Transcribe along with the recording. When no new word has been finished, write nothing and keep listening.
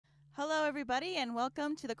everybody, and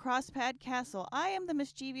welcome to the Crosspadcastle. I am the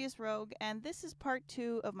mischievous rogue, and this is part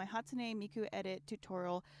 2 of my Hatsune Miku edit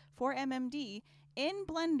tutorial for MMD in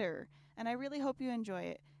Blender, and I really hope you enjoy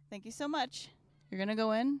it. Thank you so much. You're going to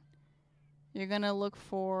go in. You're going to look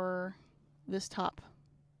for this top.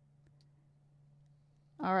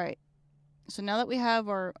 Alright, so now that we have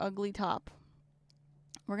our ugly top,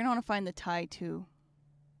 we're going to want to find the tie too.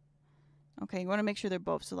 Okay, you want to make sure they're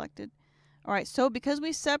both selected. Alright, so because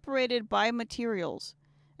we separated by materials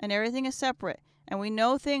and everything is separate, and we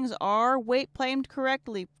know things are weight planed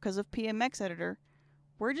correctly because of PMX editor,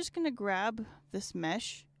 we're just going to grab this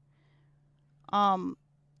mesh.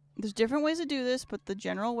 There's different ways to do this, but the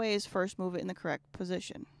general way is first move it in the correct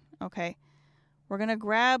position. Okay, we're going to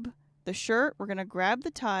grab the shirt, we're going to grab the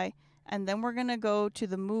tie, and then we're going to go to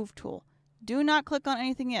the move tool. Do not click on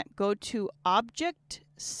anything yet. Go to Object,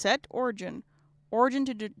 Set Origin, Origin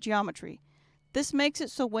to Geometry. This makes it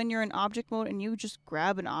so when you're in object mode and you just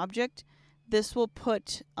grab an object, this will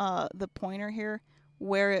put the pointer here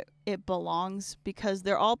where it belongs, because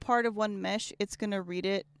they're all part of one mesh. It's going to read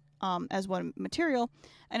it as one material,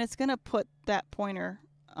 and it's going to put that pointer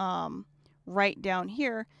right down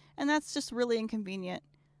here, and that's just really inconvenient.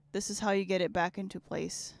 This is how you get it back into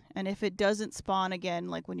place. And if it doesn't spawn again,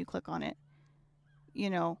 like when you click on it, you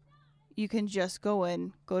know, you can just go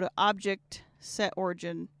in, go to Object, Set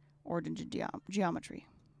Origin, Origin to Geometry.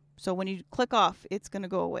 So when you click off, it's going to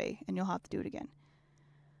go away and you'll have to do it again.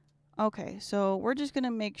 Okay, so we're just going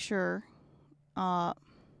to make sure,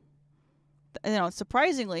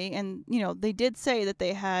 surprisingly, and they did say that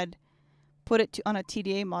they had put it on a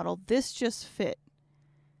TDA model, this just fit.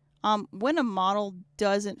 When a model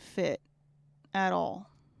doesn't fit at all,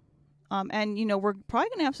 and we're probably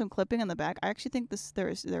going to have some clipping on the back. I actually think there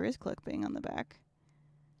is clipping on the back.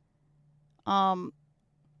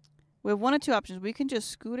 We have one of two options. We can just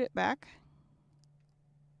scoot it back,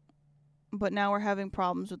 but now we're having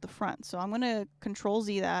problems with the front. So I'm going to Control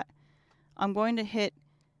Z that. I'm going to hit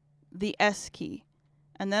the S key,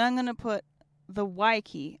 and then I'm going to put the Y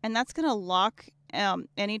key, and that's going to lock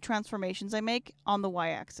any transformations I make on the Y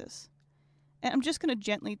axis. And I'm just going to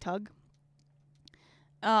gently tug.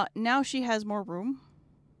 Now she has more room,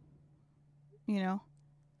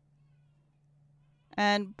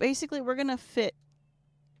 and basically we're going to fit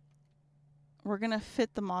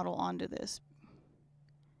the model onto this,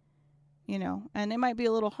 and it might be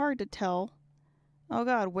a little hard to tell, oh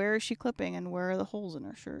god, where is she clipping and where are the holes in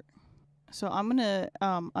her shirt. So I'm going to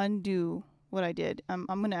undo what I did. I'm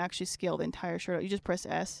going to actually scale the entire shirt. You just press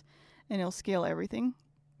S and it'll scale everything.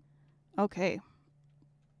 Okay.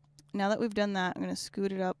 Now that we've done that, I'm going to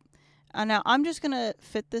scoot it up. Now I'm just going to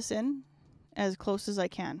fit this in as close as I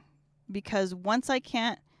can, because once I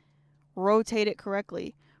can't rotate it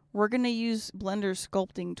correctly, we're going to use Blender's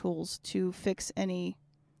sculpting tools to fix any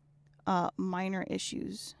minor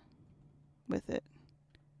issues with it.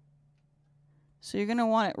 So you're going to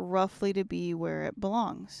want it roughly to be where it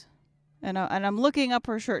belongs. And I'm looking up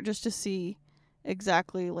her shirt just to see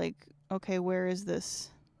exactly, like, okay, where is this?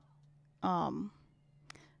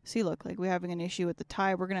 See, look, like we're having an issue with the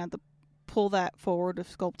tie. We're going to have to pull that forward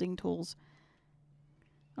with sculpting tools.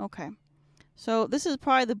 Okay. So this is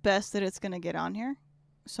probably the best that it's going to get on here.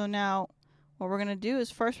 So now what we're going to do is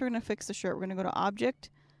first we're going to fix the shirt. We're going to go to Object,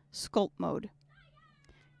 Sculpt Mode.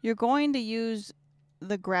 You're going to use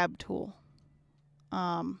the grab tool.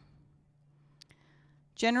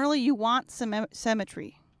 Generally you want some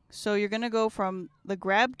symmetry. So you're going to go from the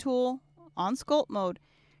grab tool on Sculpt Mode.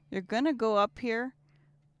 You're going to go up here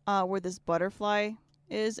where this butterfly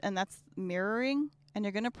is, and that's mirroring, and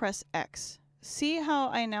you're going to press X. See how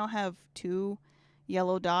I now have two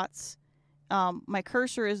yellow dots? My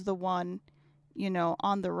cursor is the one,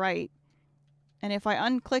 on the right. And if I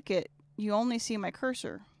unclick it, you only see my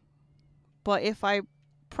cursor. But if I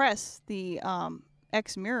press the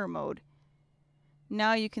X mirror mode,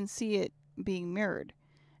 now you can see it being mirrored.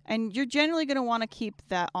 And you're generally going to want to keep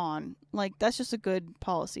that on. Like, that's just a good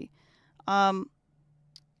policy.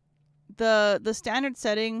 The standard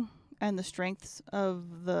setting and the strengths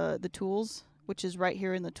of the tools, which is right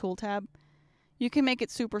here in the tool tab, you can make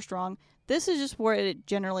it super strong. This is just where it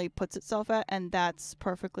generally puts itself at, and that's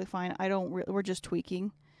perfectly fine. We're just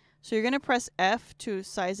tweaking. So you're going to press F to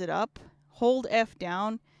size it up. Hold F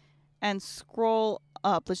down and scroll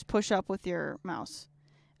up. Let's push up with your mouse.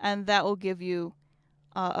 And that will give you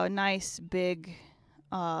a nice big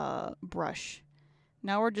brush.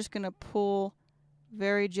 Now we're just going to pull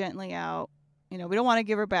very gently out. We don't want to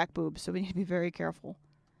give her back boobs, so we need to be very careful.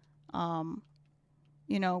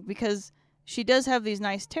 Because she does have these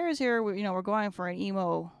nice tears here. We're going for an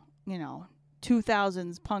emo,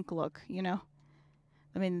 2000s punk look, you know?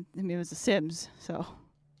 I mean it was The Sims, so.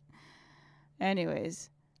 Anyways,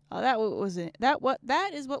 that was in.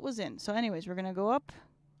 That is what was in. So anyways, we're gonna go up,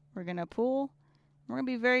 we're gonna pull, we're gonna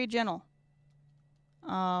be very gentle.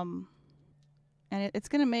 And it's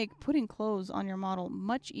gonna make putting clothes on your model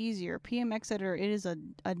much easier. PMX editor, it is a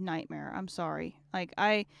nightmare. I'm sorry. Like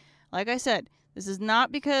I said, this is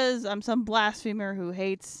not because I'm some blasphemer who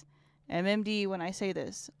hates MMD when I say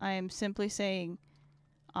this. I am simply saying,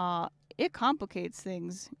 it complicates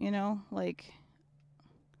things, you know, like.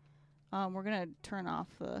 We're gonna turn off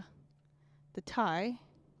the tie.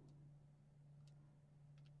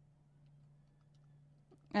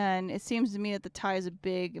 And it seems to me that the tie is a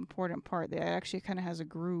big, important part. It actually kind of has a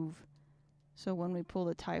groove. So when we pull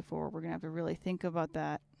the tie forward, we're going to have to really think about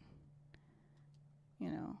that. You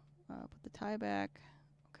know, put the tie back.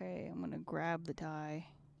 Okay, I'm going to grab the tie.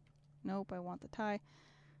 Nope, I want the tie.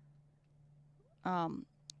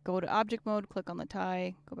 Go to object mode, click on the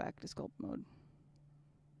tie, go back to sculpt mode.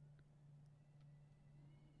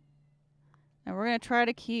 And we're going to try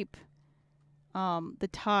to keep the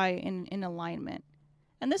tie in alignment.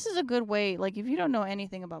 And this is a good way, like if you don't know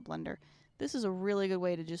anything about Blender, this is a really good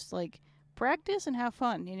way to just like practice and have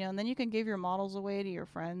fun, you know, and then you can give your models away to your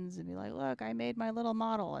friends and be like, look, I made my little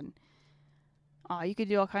model. And you could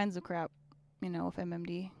do all kinds of crap, you know, with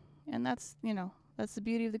MMD. And that's, you know, that's the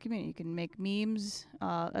beauty of the community. You can make memes.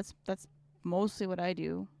 That's mostly what I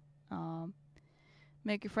do.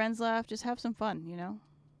 Make your friends laugh, just have some fun, you know.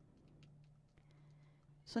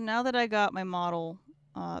 So now that I got my model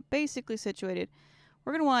basically situated,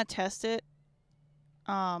 we're going to want to test it.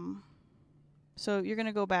 So you're going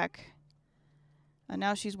to go back.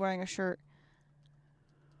 Now she's wearing a shirt.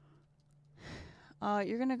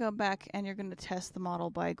 You're going to go back and you're going to test the model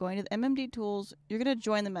by going to the MMD tools. You're going to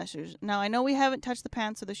join the meshes. Now, I know we haven't touched the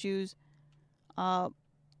pants or the shoes. Okay,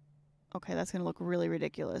 that's going to look really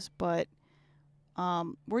ridiculous. But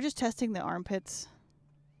we're just testing the armpits.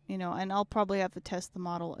 You know, and I'll probably have to test the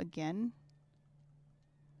model again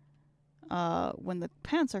when the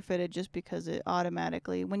pants are fitted, just because it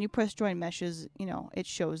automatically, when you press join meshes, you know, it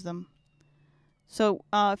shows them. So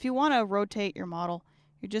if you want to rotate your model,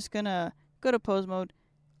 you're just going to go to pose mode,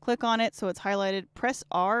 click on it so it's highlighted, press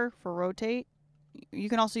R for rotate. You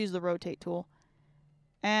can also use the rotate tool.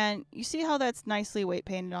 And you see how that's nicely weight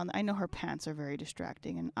painted on. I know her pants are very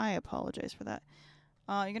distracting, and I apologize for that.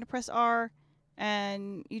 You're going to press R,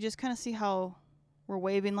 and you just kind of see how we're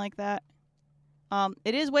waving like that.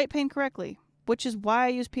 It is weight painted correctly, which is why I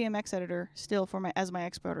use PMX editor still for as my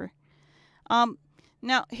exporter.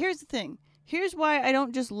 Now, here's the thing. Here's why I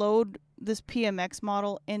don't just load this PMX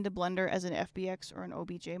model into Blender as an FBX or an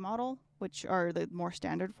OBJ model, which are the more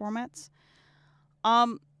standard formats.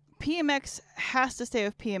 PMX has to stay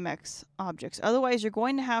with PMX objects. Otherwise, you're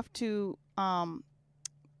going to have to... I'll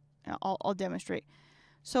demonstrate.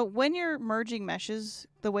 So when you're merging meshes,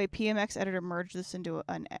 the way PMX editor merged this into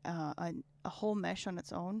a whole mesh on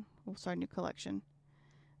its own, we'll start a new collection.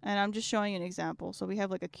 And I'm just showing you an example. So we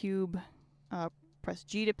have like a cube, press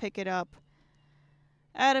G to pick it up,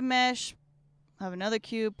 add a mesh, have another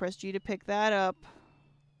cube, press G to pick that up.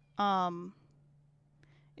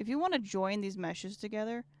 If you want to join these meshes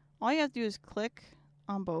together, all you have to do is click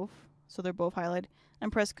on both, so they're both highlighted,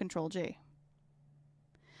 and press Ctrl J.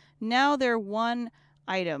 Now they're one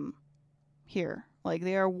item here, like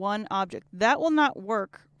they are one object. That will not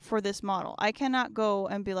work for this model. I cannot go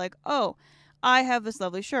and be like, oh, I have this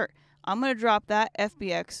lovely shirt. I'm going to drop that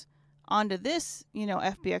FBX onto this, you know,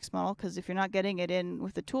 FBX model, because if you're not getting it in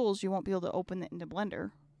with the tools, you won't be able to open it into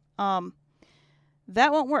Blender.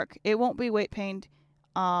 That won't work. It won't be weight pained.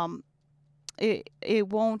 It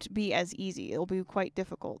won't be as easy. It'll be quite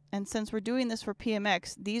difficult. And since we're doing this for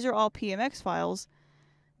PMX, these are all PMX files.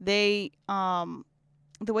 They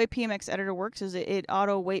the way PMX editor works is it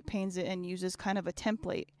auto weight paints it and uses kind of a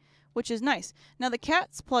template, which is nice. Now the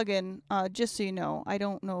cats plugin, just so you know, I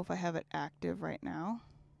don't know if I have it active right now.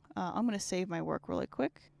 I'm going to save my work really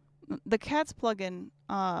quick. The cats plugin,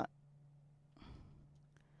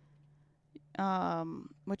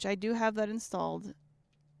 which I do have that installed.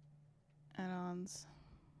 Add-ons,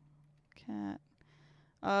 cat.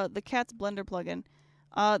 The cat's Blender plugin.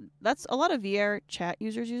 That's a lot of VR chat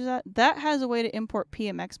users use that. That has a way to import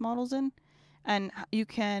PMX models in, and you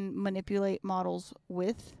can manipulate models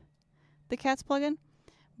with the cats plugin,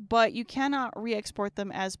 but you cannot re-export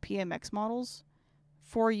them as PMX models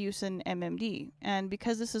for use in MMD. And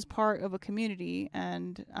because this is part of a community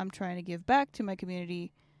and I'm trying to give back to my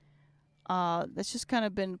community, that's just kind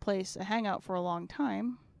of been a hangout for a long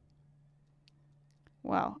time.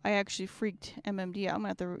 Wow, I actually freaked MMD out. I'm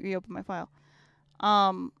going to have to reopen my file.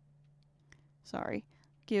 Sorry.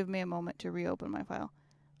 Give me a moment to reopen my file.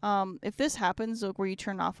 If this happens, like where you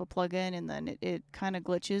turn off a plugin and then it kind of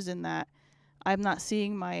glitches in that I'm not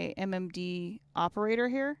seeing my MMD operator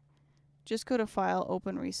here, just go to File,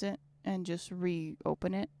 Open Recent, and just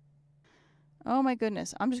reopen it. Oh my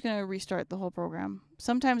goodness, I'm just going to restart the whole program.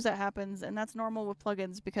 Sometimes that happens, and that's normal with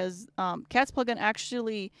plugins because Cat's plugin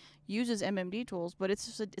actually uses MMD tools, but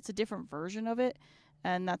it's a different version of it,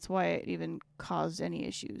 and that's why it even caused any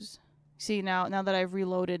issues. See, now that I've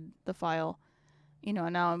reloaded the file, you know,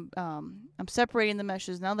 now I'm separating the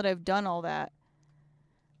meshes. Now that I've done all that,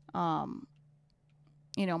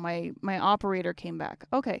 you know, my operator came back.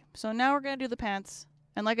 Okay, so now we're going to do the pants.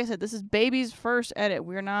 And like I said, this is baby's first edit.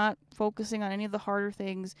 We're not focusing on any of the harder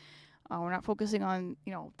things. We're not focusing on,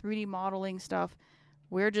 you know, 3D modeling stuff.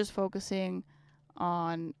 We're just focusing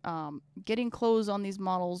on getting clothes on these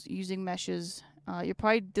models using meshes. You'll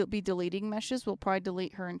probably be deleting meshes. We'll probably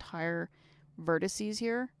delete her entire vertices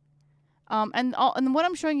here. And what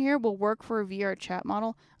I'm showing here will work for a VR chat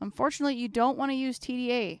model. Unfortunately, you don't want to use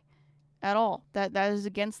TDA at all. That is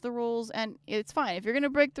against the rules, and it's fine. If you're going to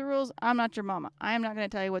break the rules, I'm not your mama. I am not going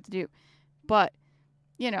to tell you what to do. But,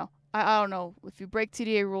 you know, I don't know. If you break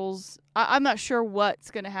TDA rules, I'm not sure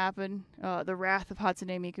what's going to happen. The wrath of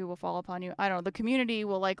Hatsune Miku will fall upon you. I don't know. The community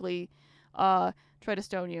will likely try to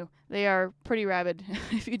stone you. They are pretty rabid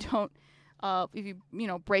if you don't, if you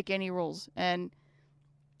know, break any rules. And,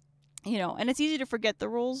 you know, and it's easy to forget the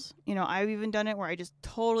rules. You know, I've even done it where I just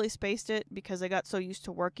totally spaced it because I got so used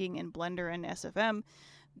to working in Blender and SFM.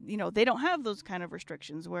 You know, they don't have those kind of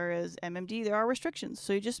restrictions, whereas MMD, there are restrictions.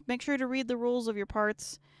 So you just make sure to read the rules of your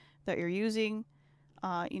parts that you're using.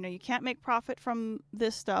 You know, you can't make profit from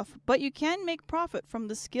this stuff, but you can make profit from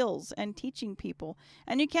the skills and teaching people.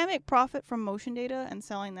 And you can make profit from motion data and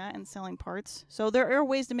selling that and selling parts. So there are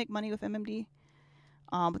ways to make money with MMD.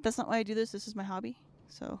 But that's not why I do this. This is my hobby.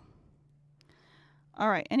 So...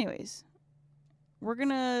 Alright, anyways, we're going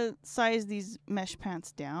to size these mesh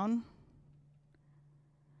pants down.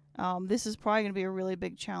 This is probably going to be a really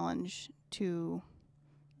big challenge to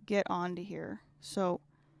get onto here. So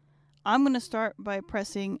I'm going to start by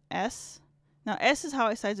pressing S. Now S is how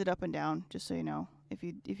I size it up and down, just so you know, if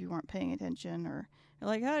you weren't paying attention or you're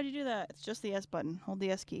like, how did you do that? It's just the S button. Hold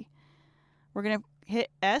the S key. We're going to hit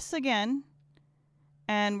S again,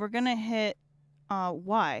 and we're going to hit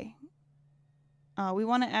Y. We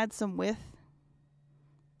want to add some width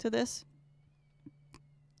to this.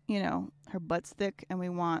 You know, her butt's thick, and we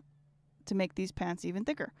want to make these pants even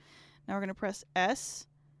thicker. Now we're going to press S,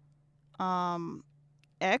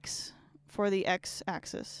 X for the X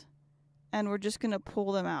axis, and we're just going to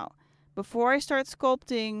pull them out. Before I start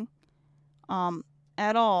sculpting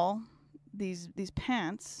at all these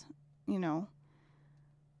pants, you know,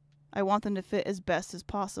 I want them to fit as best as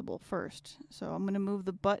possible first. So I'm going to move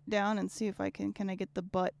the butt down and see if I can I get the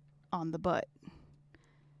butt on the butt.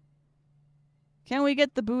 Can we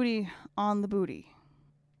get the booty on the booty?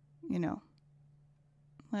 You know.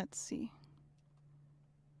 Let's see.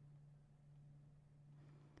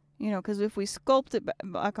 You know, because if we sculpt it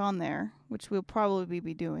back on there, which we'll probably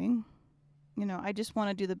be doing, you know, I just want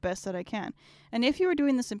to do the best that I can. And if you were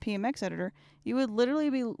doing this in PMX Editor, you would literally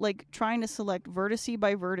be like trying to select vertice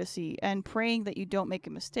by vertice and praying that you don't make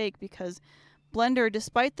a mistake, because Blender,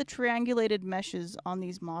 despite the triangulated meshes on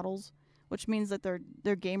these models, which means that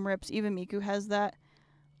they're game rips, even Miku has that,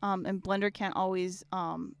 and Blender can't always,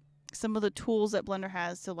 some of the tools that Blender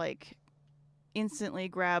has to like instantly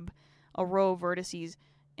grab a row of vertices,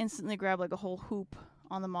 instantly grab like a whole hoop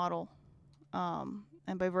on the model,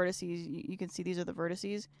 and by vertices, you can see these are the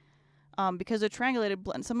vertices. Because they're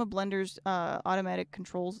triangulated, some of Blender's automatic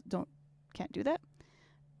controls can't do that.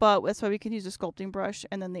 But that's why we can use a sculpting brush,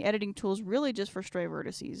 and then the editing tool is really just for stray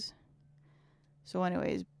vertices. So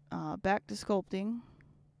anyways, back to sculpting.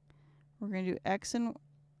 We're going to do X and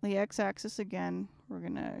the X-axis again. We're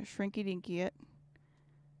going to shrinky-dinky it.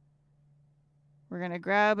 We're going to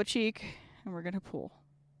grab a cheek, and we're going to pull.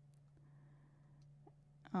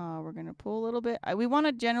 We're going to pull a little bit. We want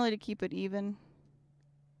to generally to keep it even.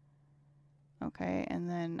 Okay, and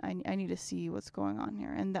then I need to see what's going on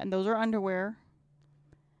here. And those are underwear.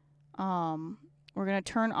 We're going to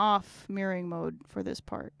turn off mirroring mode for this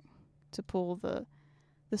part to pull the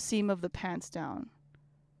seam of the pants down.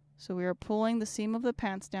 So we are pulling the seam of the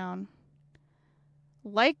pants down.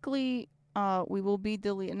 Likely, we will be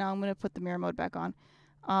deleting. Now I'm going to put the mirror mode back on.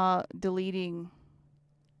 Deleting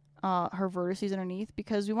her vertices underneath,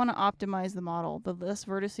 because we want to optimize the model. The less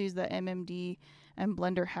vertices that MMD and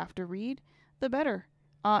Blender have to read, the better.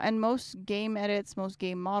 And most game edits, most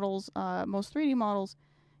game models, most 3D models,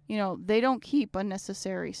 you know, they don't keep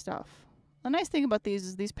unnecessary stuff. The nice thing about these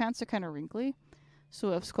is these pants are kind of wrinkly.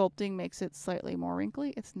 So if sculpting makes it slightly more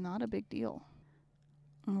wrinkly, it's not a big deal.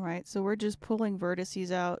 All right, so we're just pulling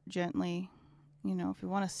vertices out gently. You know, if you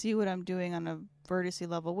want to see what I'm doing on a vertice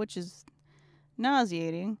level, which is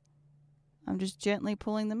nauseating, I'm just gently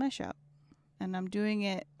pulling the mesh out. And I'm doing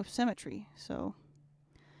it with symmetry. So,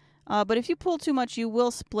 but if you pull too much, you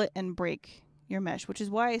will split and break your mesh, which is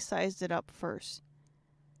why I sized it up first.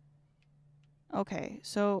 Okay,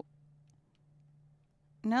 so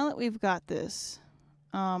now that we've got this,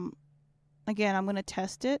 again, I'm going to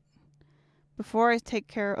test it. Before I take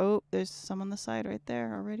care, oh, there's some on the side right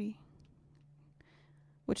there already.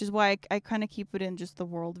 Which is why I kind of keep it in just the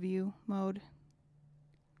world view mode.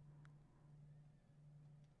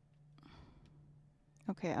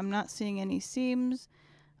 Okay, I'm not seeing any seams.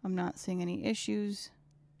 I'm not seeing any issues.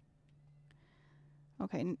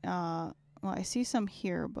 Okay, well, I see some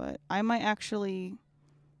here, but I might actually...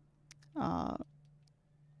 I'm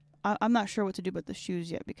not sure what to do about the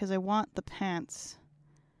shoes yet, because I want the pants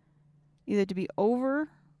either to be over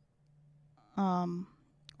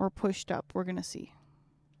or pushed up. We're going to see.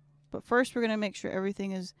 But first, we're going to make sure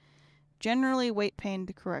everything is generally weight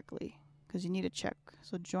paned correctly, because you need to check.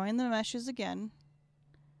 So join the meshes again.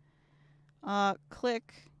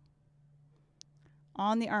 Click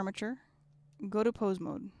on the armature. Go to pose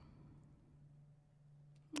mode.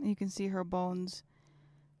 You can see her bones.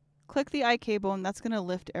 Click the IK bone. That's going to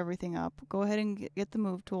lift everything up. Go ahead and get the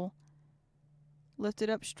move tool. Lift it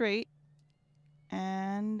up straight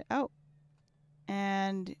and out.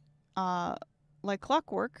 And like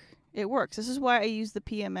clockwork, it works. This is why I use the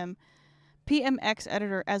PMX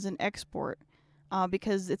editor as an export,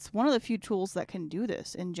 because it's one of the few tools that can do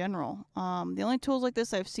this in general. The only tools like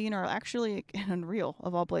this I've seen are actually in Unreal,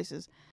 of all places.